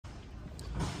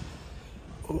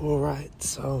Alright,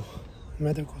 so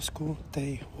medical school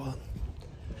day 1.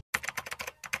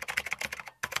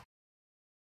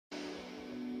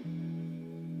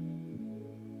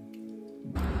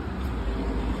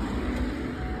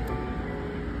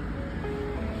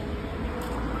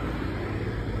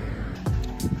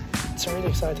 It's a really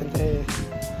exciting day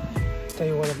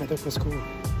 1 of medical school.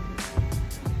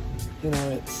 You know,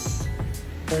 it's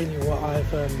really what I've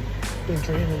been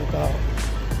dreaming about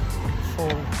for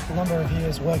a number of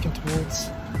years, working towards,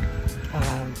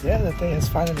 and yeah, the day has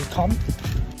finally come.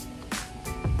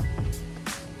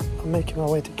 I'm making my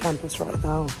way to campus right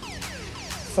now.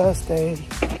 First day,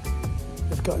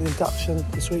 we've got an induction,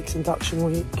 this week's induction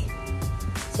week,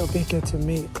 so it'll be good to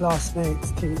meet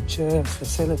classmates, teachers,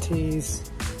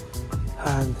 facilities,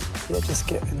 and yeah, just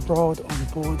get enrolled,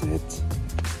 onboarded,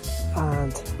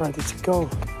 and ready to go.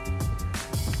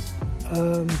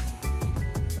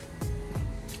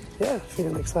 Yeah,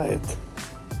 feeling excited,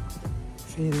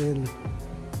 feeling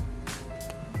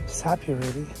just happy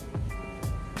really.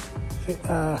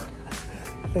 I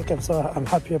think I'm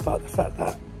happy about the fact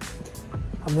that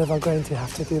I'm never going to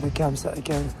have to do the GAMSAT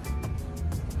again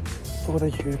or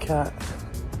the UCAT,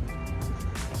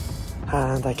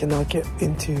 and I can now get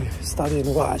into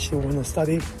studying what I actually want to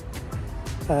study.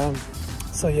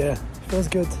 So yeah, feels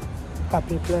good,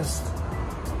 happy, blessed.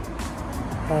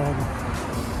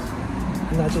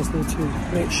 And I just need to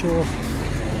make sure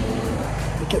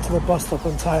I get to the bus stop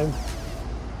on time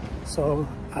so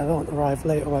I don't arrive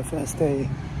late on my first day.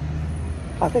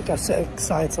 I think I've set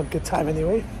aside some good time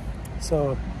anyway,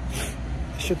 so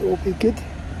it should all be good.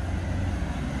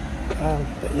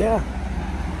 But yeah,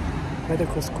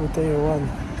 medical school day 1,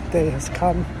 the day has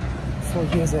come, 4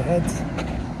 years ahead,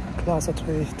 class of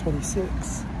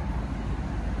 2026.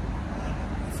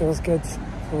 Feels good,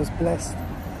 feels blessed,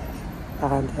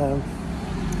 and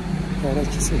yeah,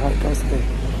 let's just see how it goes today.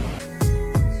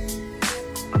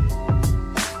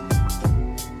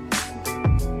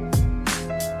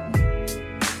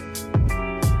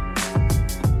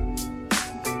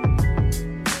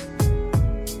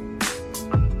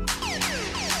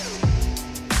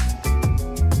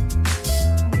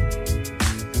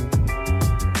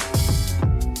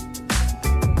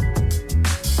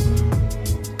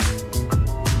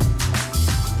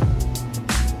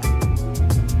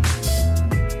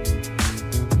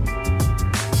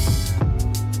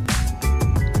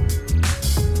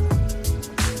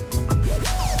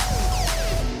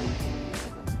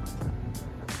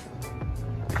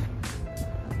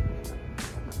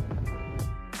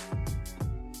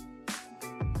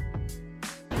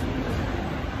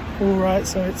 Alright,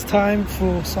 so it's time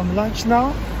for some lunch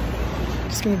now.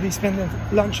 Just going to be spending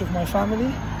lunch with my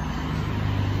family,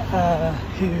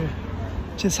 who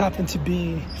just happen to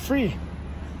be free.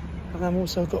 And I've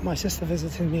also got my sister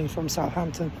visiting me from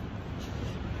Southampton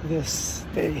this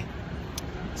day.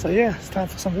 So yeah, it's time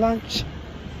for some lunch.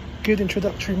 Good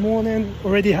introductory morning.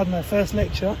 Already had my first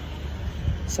lecture.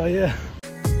 So yeah.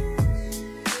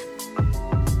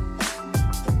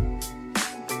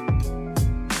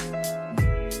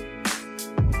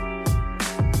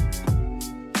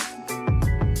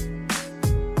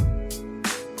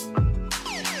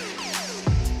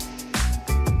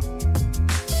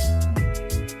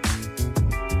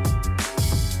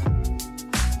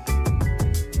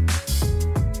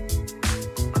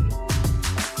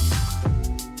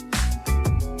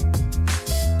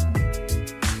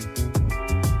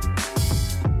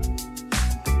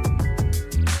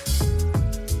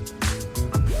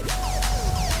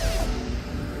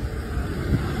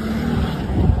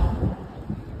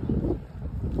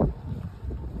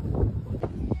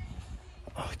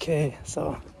 Okay,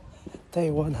 so day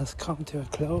 1 has come to a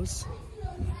close.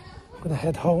 I'm gonna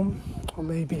head home, or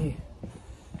maybe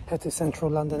head to central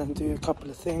London and do a couple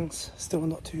of things. Still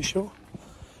not too sure.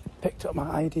 Picked up my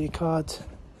ID card,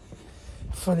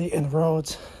 fully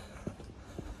enrolled,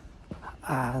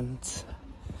 and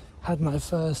had my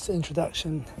first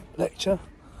introduction lecture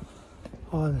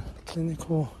on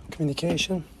clinical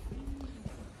communication.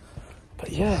 But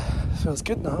yeah, feels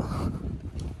good now.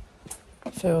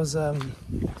 Feels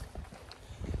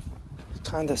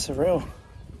kind of surreal.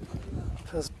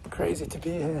 Feels crazy to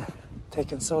be here,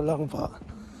 taking so long, but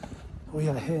we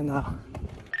are here now.